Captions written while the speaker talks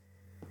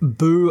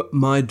Boo,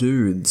 my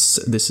dudes.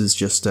 This is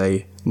just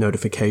a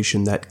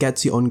notification that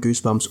Gatsy on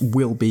Goosebumps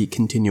will be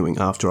continuing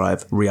after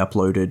I've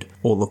re-uploaded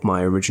all of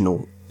my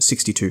original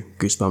 62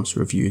 Goosebumps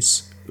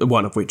reviews,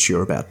 one of which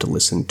you're about to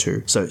listen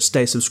to. So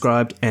stay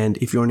subscribed, and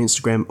if you're on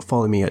Instagram,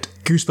 follow me at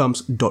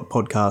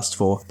goosebumps.podcast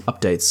for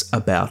updates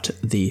about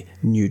the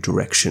new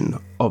direction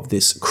of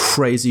this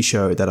crazy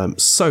show that I'm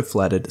so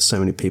flattered so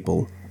many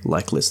people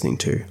like listening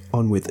to.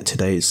 On with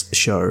today's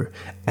show,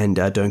 and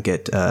don't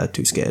get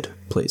too scared,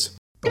 please.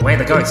 Beware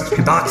the ghost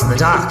who barks in the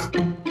dark.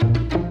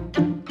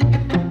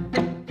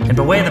 And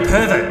beware the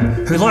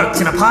pervert who lurks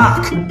in a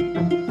park.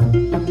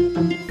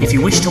 If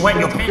you wish to wet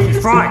your pants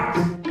with fright,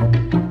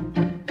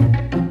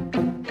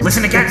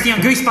 listen to Gatsy on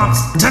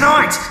Goosebumps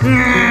tonight!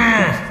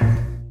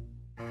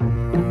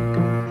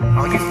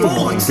 Oh, you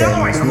fool!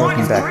 Accelerate!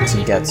 Welcome back to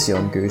Gatsy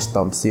on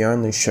Goosebumps, the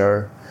only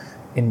show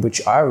in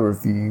which I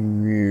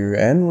review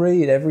and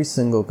read every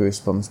single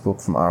Goosebumps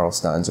book from R.L.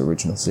 Stine's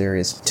original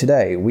series.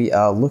 Today, we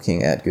are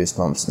looking at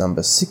Goosebumps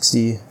number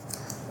 60,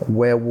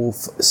 Werewolf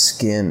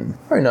Skin.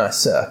 Very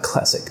nice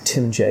classic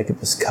Tim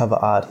Jacobs cover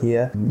art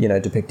here,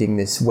 depicting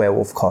this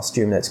werewolf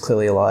costume that's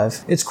clearly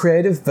alive. It's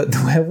creative, but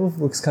the werewolf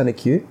looks kind of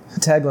cute. The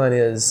tagline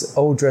is,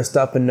 all dressed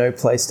up and no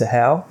place to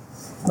howl.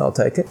 I'll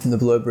take it. And the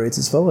blurb reads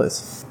as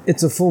follows.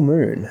 It's a full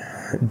moon.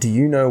 Do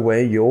you know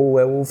where your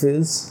werewolf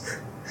is?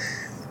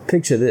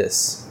 Picture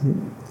this.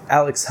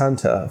 Alex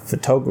Hunter,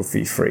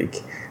 photography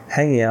freak,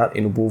 hanging out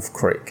in Wolf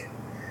Creek.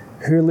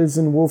 Who lives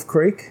in Wolf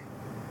Creek?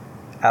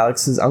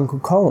 Alex's Uncle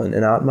Colin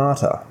and Aunt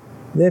Martha.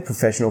 They're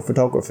professional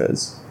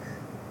photographers.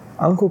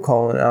 Uncle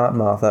Colin and Aunt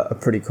Martha are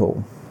pretty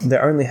cool. They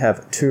only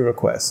have 2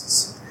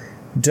 requests.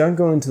 Don't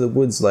go into the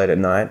woods late at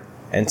night,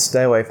 and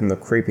stay away from the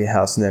creepy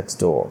house next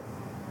door.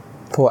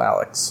 Poor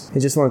Alex. He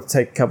just wanted to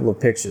take a couple of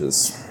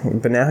pictures,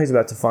 but now he's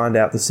about to find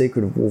out the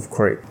secret of Wolf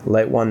Creek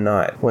late one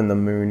night when the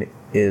moon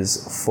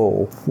is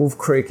full. Wolf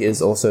Creek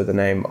is also the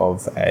name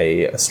of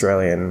a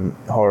Australian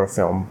horror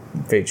film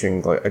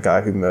featuring a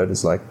guy who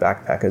murders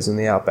backpackers in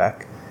the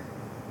outback,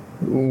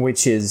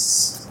 which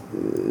is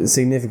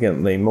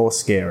significantly more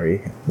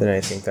scary than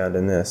anything found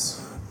in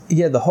this.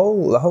 Yeah, the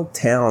whole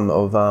town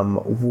of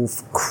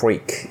Wolf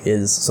Creek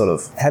is sort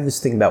of have this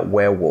thing about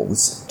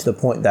werewolves, to the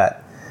point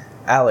that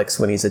Alex,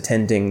 when he's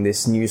attending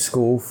this new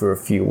school for a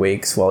few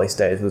weeks while he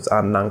stays with his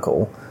aunt and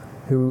uncle,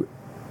 who,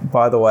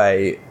 by the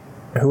way,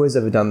 who has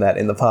ever done that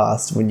in the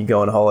past? When you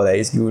go on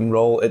holidays, you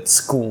enroll at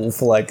school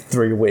for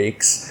 3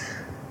 weeks.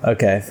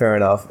 Okay, fair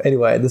enough.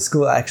 Anyway, the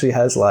school actually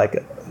has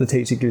the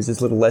teacher gives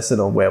this little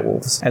lesson on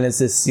werewolves, and it's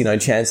this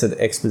chance at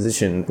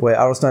exposition where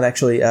R.L. Stine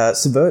actually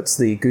subverts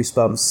the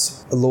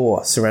Goosebumps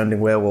lore surrounding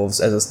werewolves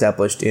as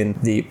established in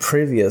the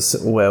previous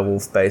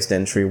werewolf-based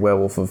entry,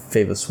 Werewolf of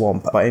Fever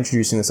Swamp, by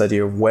introducing this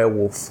idea of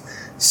werewolf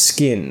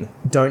skin.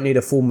 Don't need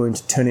a full moon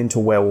to turn into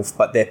a werewolf,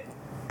 but their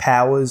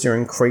powers are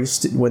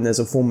increased when there's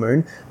a full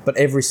moon, but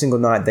every single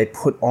night they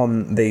put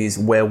on these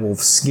werewolf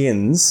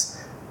skins,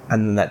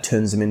 and then that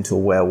turns them into a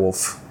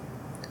werewolf.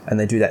 And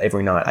they do that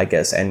every night, I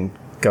guess, and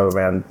go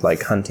around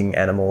hunting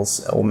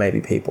animals or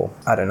maybe people.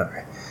 I don't know.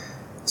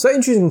 So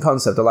interesting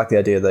concept. I like the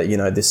idea that,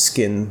 this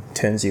skin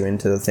turns you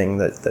into the thing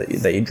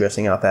that you're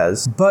dressing up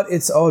as. But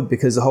it's odd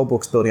because the whole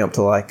book's building up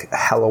to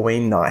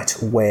Halloween night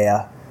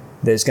where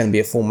there's going to be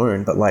a full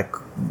moon, but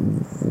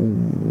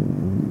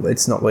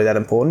it's not really that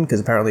important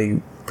because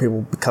apparently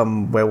people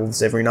become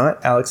werewolves every night.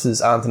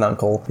 Alex's aunt and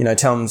uncle,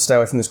 tell him to stay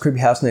away from this creepy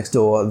house next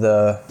door.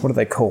 What are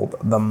they called?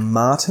 The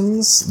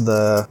Martins?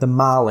 The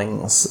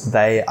Marlings.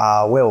 They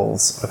are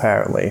werewolves,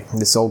 apparently.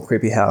 This old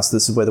creepy house,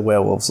 this is where the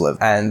werewolves live.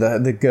 And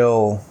the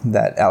girl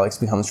that Alex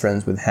becomes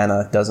friends with,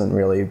 Hannah, doesn't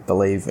really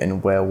believe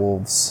in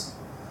werewolves.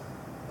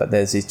 But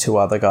there's these 2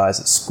 other guys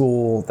at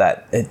school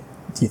that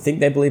you think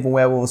they believe in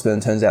werewolves, but then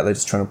it turns out they're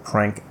just trying to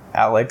prank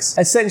Alex.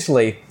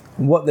 Essentially,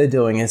 what they're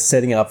doing is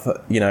setting up,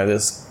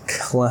 this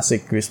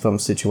classic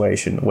Goosebumps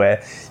situation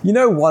where,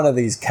 one of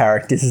these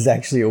characters is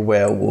actually a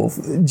werewolf.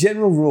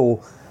 General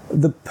rule,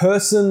 the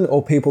person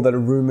or people that are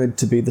rumored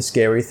to be the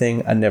scary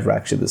thing are never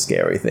actually the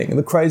scary thing.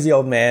 The crazy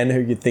old man who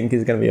you think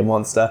is going to be a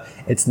monster,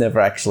 it's never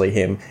actually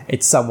him.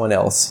 It's someone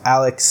else.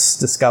 Alex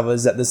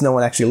discovers that there's no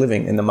one actually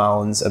living in the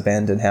Marlins'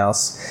 abandoned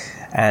house,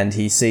 and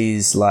he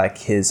sees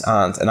his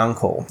aunt and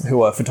uncle,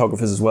 who are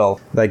photographers as well.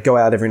 They go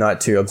out every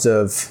night to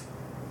observe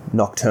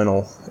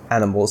nocturnal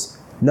animals.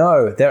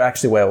 No, they're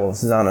actually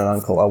werewolves. His aunt and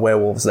uncle are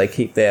werewolves. They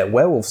keep their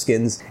werewolf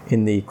skins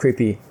in the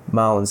creepy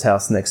Marlin's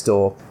house next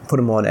door, put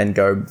them on and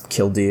go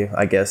kill deer,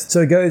 I guess.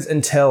 So he goes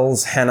and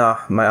tells Hannah,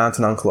 my aunt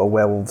and uncle are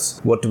werewolves.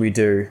 What do we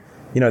do?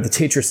 The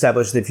teacher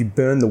established that if you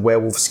burn the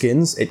werewolf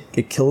skins,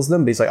 it kills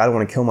them. But he's like, I don't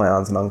want to kill my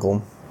aunt and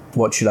uncle.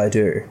 What should I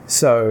do?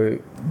 So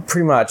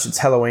pretty much it's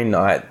Halloween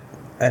night.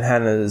 And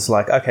Hannah's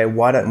like, okay,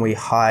 why don't we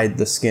hide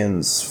the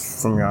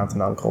skins from your aunt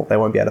and uncle? They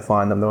won't be able to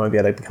find them. They won't be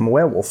able to become a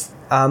werewolf.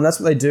 That's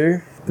what they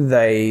do.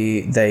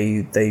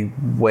 They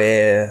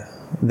wear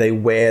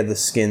the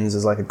skins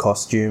as a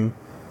costume,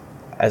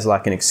 as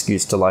an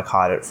excuse to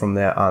hide it from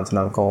their aunt and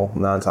uncle.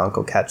 And the aunt and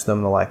uncle catch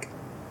them. They're like,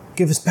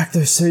 give us back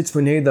those suits.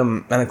 We need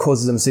them. And it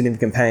causes them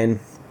significant pain.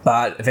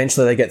 But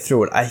eventually they get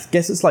through it. I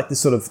guess it's like this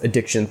sort of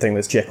addiction thing,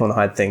 this Jekyll and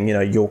Hyde thing. You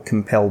know, you're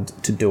compelled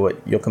to do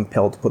it. You're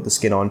compelled to put the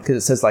skin on. Because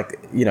it says, like,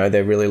 you know,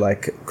 they're really,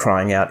 like,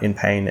 crying out in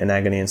pain and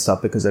agony and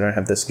stuff because they don't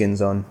have their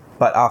skins on.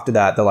 But after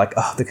that, they're like,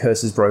 oh, the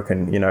curse is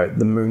broken. You know,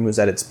 the moon was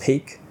at its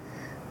peak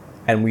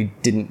and we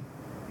didn't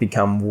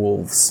become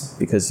wolves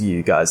because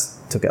you guys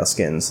took our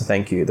skins.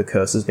 Thank you. The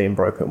curse has been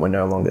broken. We're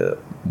no longer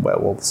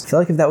werewolves. I feel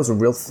like if that was a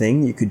real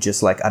thing, you could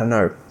just, like, I don't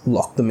know,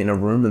 lock them in a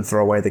room and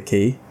throw away the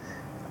key.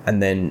 And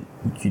then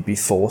you'd be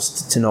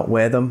forced to not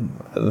wear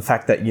them. The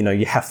fact that, you know,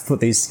 you have to put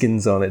these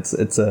skins on,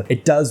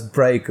 it does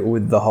break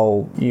with the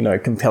whole, you know,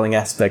 compelling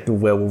aspect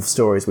of werewolf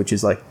stories, which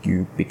is like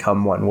you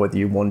become one whether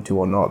you want to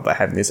or not, by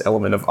having this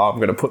element of, oh, I'm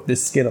going to put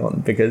this skin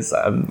on because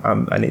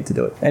I need to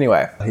do it.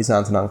 Anyway, his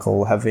aunt and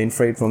uncle have been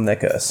freed from their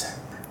curse.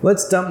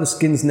 Let's dump the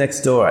skins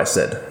next door, I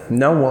said.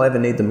 No one will ever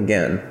need them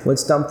again.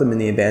 Let's dump them in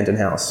the abandoned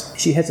house.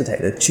 She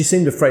hesitated. She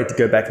seemed afraid to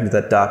go back into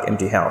that dark,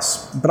 empty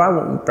house. But I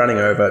went running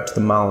over to the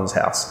Marlins'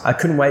 house. I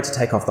couldn't wait to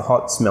take off the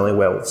hot, smelly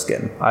werewolf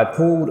skin. I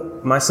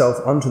pulled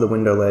myself onto the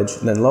window ledge,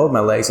 and then lowered my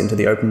legs into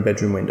the open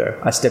bedroom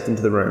window. I stepped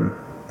into the room.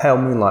 Pale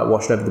moonlight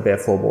washed over the bare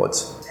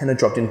floorboards. Hannah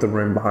dropped into the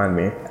room behind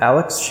me.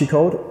 Alex, she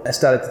called. I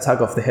started to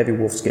tug off the heavy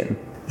wolf skin.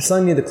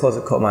 Something near the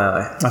closet caught my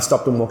eye. I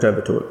stopped and walked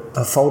over to it.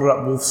 A folded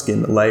up wolf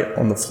skin lay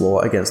on the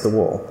floor against the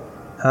wall.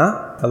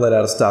 Huh? I let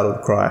out a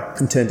startled cry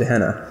and turned to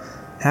Hannah.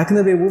 How can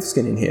there be a wolf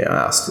skin in here? I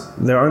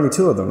asked. There are only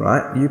 2 of them,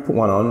 right? You put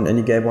one on and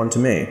you gave one to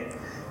me.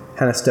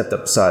 Hannah stepped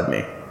up beside me.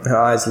 Her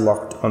eyes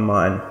locked on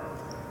mine.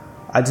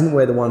 I didn't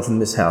wear the one from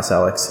this house,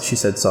 Alex, she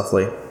said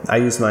softly. I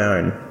used my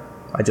own.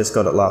 I just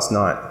got it last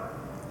night.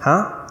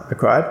 Huh? I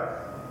cried.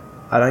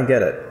 I don't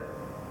get it.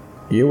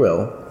 You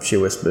will, she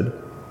whispered.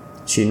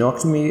 She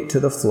knocked me to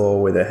the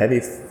floor with her heavy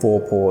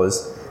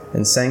forepaws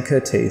and sank her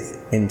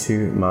teeth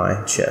into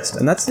my chest.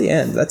 And that's the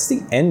end. That's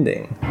the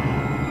ending.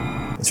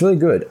 It's really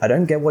good. I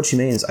don't get what she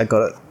means. I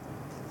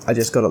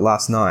just got it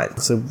last night.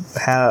 So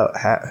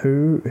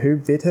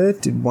who bit her?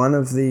 Did one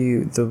of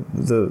the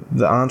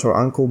aunt or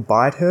uncle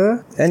bite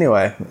her?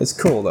 Anyway, it's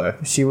cool though.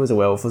 She was a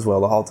werewolf as well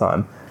the whole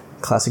time.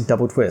 Classic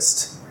double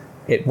twist.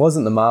 It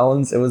wasn't the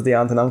Marlins, it was the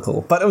aunt and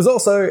uncle. But it was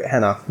also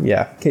Hannah.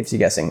 Yeah, keeps you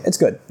guessing. It's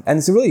good. And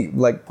it's a really,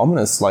 like,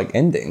 ominous, like,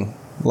 ending.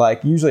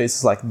 Like, usually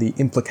it's, like, the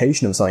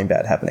implication of something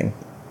bad happening.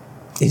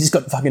 He just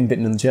got fucking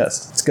bitten in the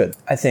chest. It's good.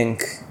 I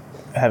think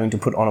having to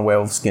put on a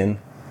werewolf skin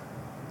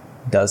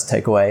does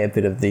take away a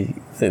bit of the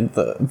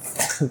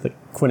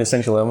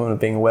quintessential element of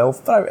being a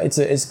werewolf. But it's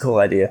a cool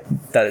idea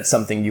that it's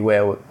something you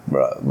wear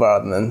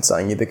rather than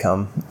something you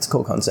become. It's a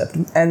cool concept.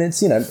 And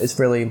it's, you know, it's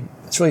really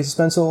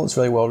suspenseful. It's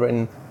really well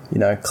written. You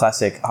know,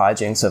 classic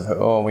hijinks of,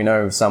 oh, we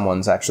know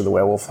someone's actually the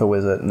werewolf, who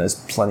is it? And there's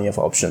plenty of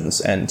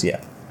options. And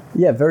yeah,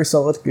 very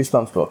solid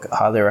Goosebumps book.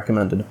 Highly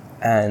recommended.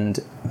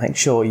 And make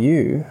sure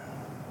you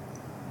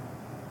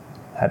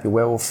have your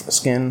werewolf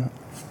skin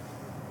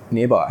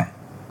nearby,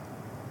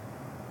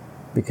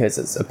 because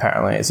it's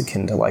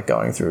akin to like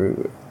going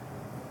through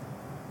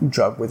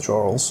drug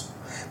withdrawals.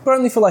 But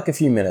only for like a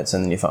few minutes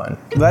and then you're fine.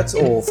 That's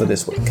all for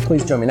this week.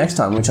 Please join me next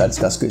time, which I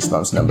discuss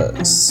Goosebumps number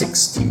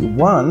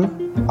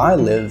 61. I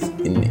live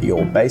in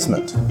your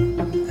basement.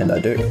 And I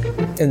do.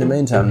 In the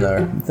meantime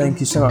though,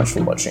 thank you so much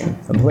for watching.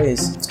 And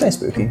please, stay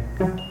spooky.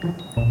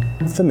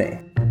 For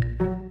me.